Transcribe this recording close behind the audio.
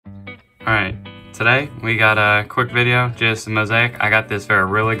Alright, today we got a quick video, just a Mosaic. I got this for a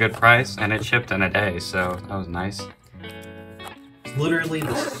really good price and it shipped in a day, so that was nice. It's literally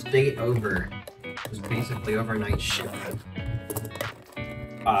the state over. It was basically overnight shipment.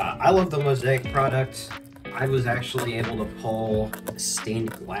 I love the Mosaic product. I was actually able to pull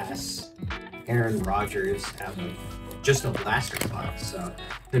stained glass Aaron Rodgers out of just a blaster box, so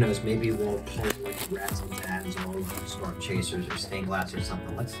who knows, maybe we'll pull like rats and tabs or storm chasers or stained glass or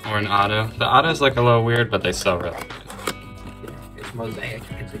something. Or an auto. The auto's like a little weird, but they sell really good. Yeah, it's Mosaic.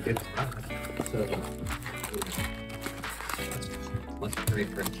 It's a good product. So let's pray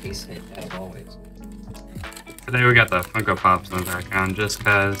for a case hit as always. Today we got the Funko Pops in the background just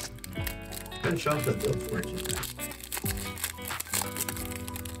because. Gonna show off the build for it just now.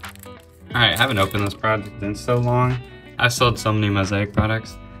 Alright, I haven't opened this product in so long. I've sold so many Mosaic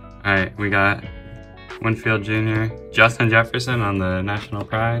products. Alright, we got Winfield Jr., Justin Jefferson on the National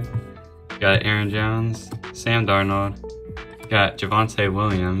Pride. Got Aaron Jones, Sam Darnold. Got Javonte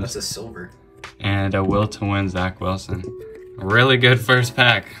Williams. That's a silver. And a will to win Zach Wilson. A really good first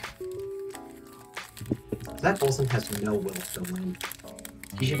pack. Zach Wilson has no will to win.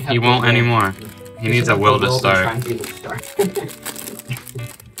 He won't anymore. He needs a will to start.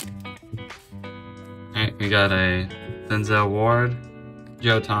 Alright, we got a Denzel Ward,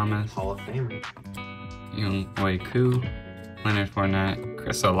 Joe Thomas, Hall of Famer, Wei Koo, Leonard Fournette,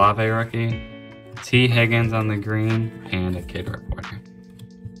 Chris Olave rookie, T. Higgins on the green, and a kid reporter.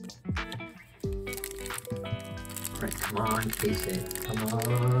 Alright, come on, case it. Come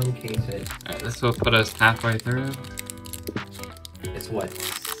on, case it. Alright, this will put us halfway through. It's what?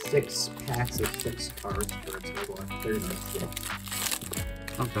 6 packs of 6 cards for a total of 36.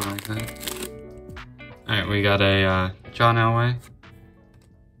 Something like that. Alright, we got a John Elway.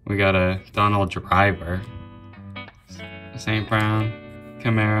 We got a Donald Driver. St. Brown,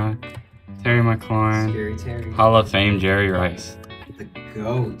 Kamara, Terry McLaurin, Scary Terry. Hall of Fame Jerry Rice. The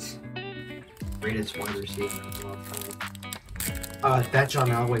GOAT. Greatest wide receiver of all time. That John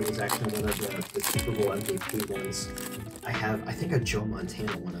Elway was actually one of the Super Bowl MVP ones. I think a Joe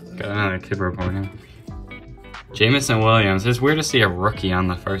Montana one of those. Got another kid reporter. Jameson Williams. It's weird to see a rookie on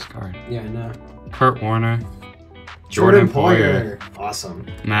the first card. Yeah, I know. Kurt Warner. Jordan Poyer. Awesome.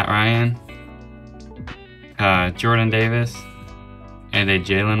 Matt Ryan. Jordan Davis. And a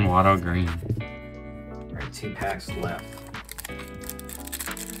Jalen Waddle green. Alright, 2 packs left.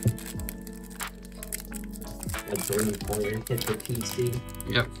 Jordan Poyer hit the PC.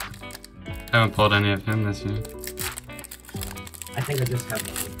 Yep. Haven't pulled any of him this year. I think I just have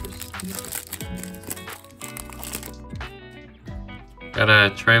one for Steve. Got a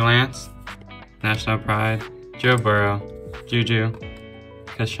Trey Lance, National Pride, Joe Burrow, Juju,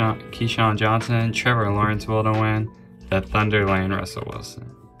 Keyshawn Johnson, Trevor Lawrence will to win, the Thunder Lane Russell Wilson.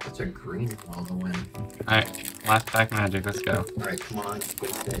 That's a green will to win. Alright, last pack magic, let's go. Alright, come on,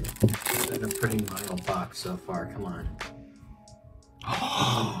 get it. It's been a pretty mild box so far, come on.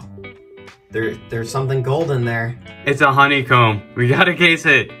 Oh. There's something gold in there. It's a honeycomb. We got a case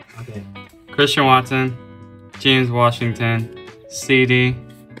hit. Okay. Christian Watson, James Washington, CD,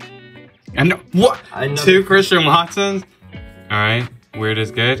 and what? 2 Christian Watsons? Alright, weird is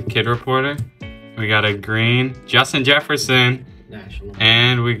good. Kid reporter. We got a green Justin Jefferson. National.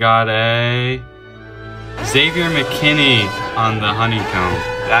 And we got a Xavier McKinney on the honeycomb.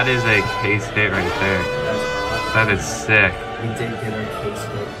 That is a case hit right there. That's awesome. That is sick. We did get our case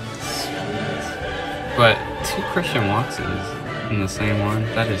hit. But 2 Christian Watsons in the same one.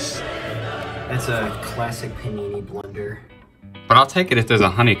 That's a classic Panini blunder. But I'll take it if there's a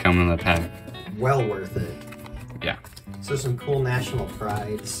honeycomb in the pack. Well worth it. Yeah. So some cool National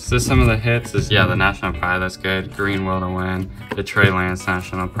Prides. So some of the hits is, yeah, the National Pride, that's good. Green will to win. The Trey Lance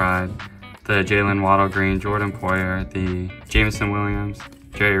National Pride. The Jalen Waddle green, Jordan Poyer. The Jameson Williams,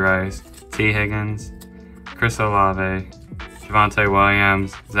 Jerry Rice, T. Higgins, Chris Olave, Javonte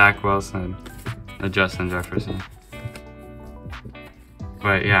Williams, Zach Wilson, the Justin Jefferson.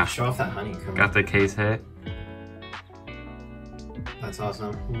 But yeah, Show off that honeycomb. got the case hit. That's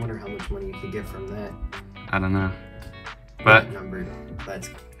awesome. I wonder how much money you could get from that. I don't know. But numbered. That's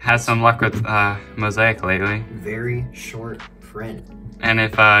had some luck with Mosaic lately. very short print. And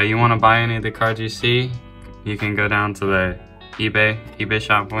if you want to buy any of the cards you see, you can go down to the eBay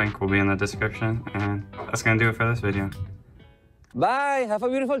shop link will be in the description. And that's going to do it for this video. Bye, have a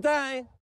beautiful time.